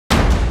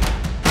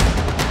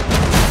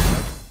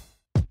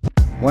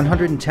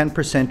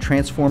110%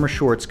 Transformer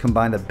shorts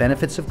combine the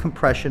benefits of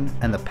compression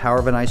and the power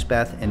of an ice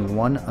bath in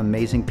one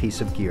amazing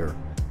piece of gear.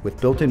 With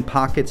built-in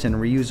pockets and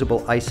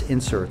reusable ice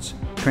inserts,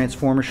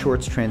 Transformer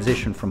shorts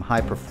transition from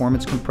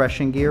high-performance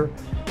compression gear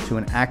to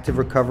an active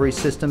recovery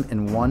system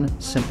in one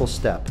simple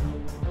step.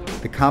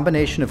 The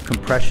combination of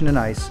compression and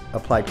ice,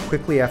 applied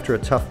quickly after a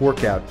tough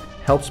workout,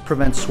 helps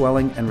prevent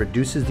swelling and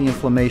reduces the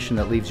inflammation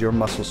that leaves your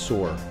muscles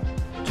sore.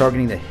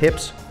 Targeting the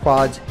hips,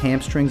 quads,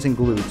 hamstrings, and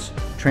glutes,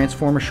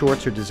 Transformer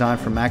shorts are designed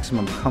for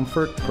maximum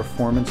comfort,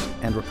 performance,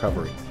 and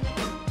recovery.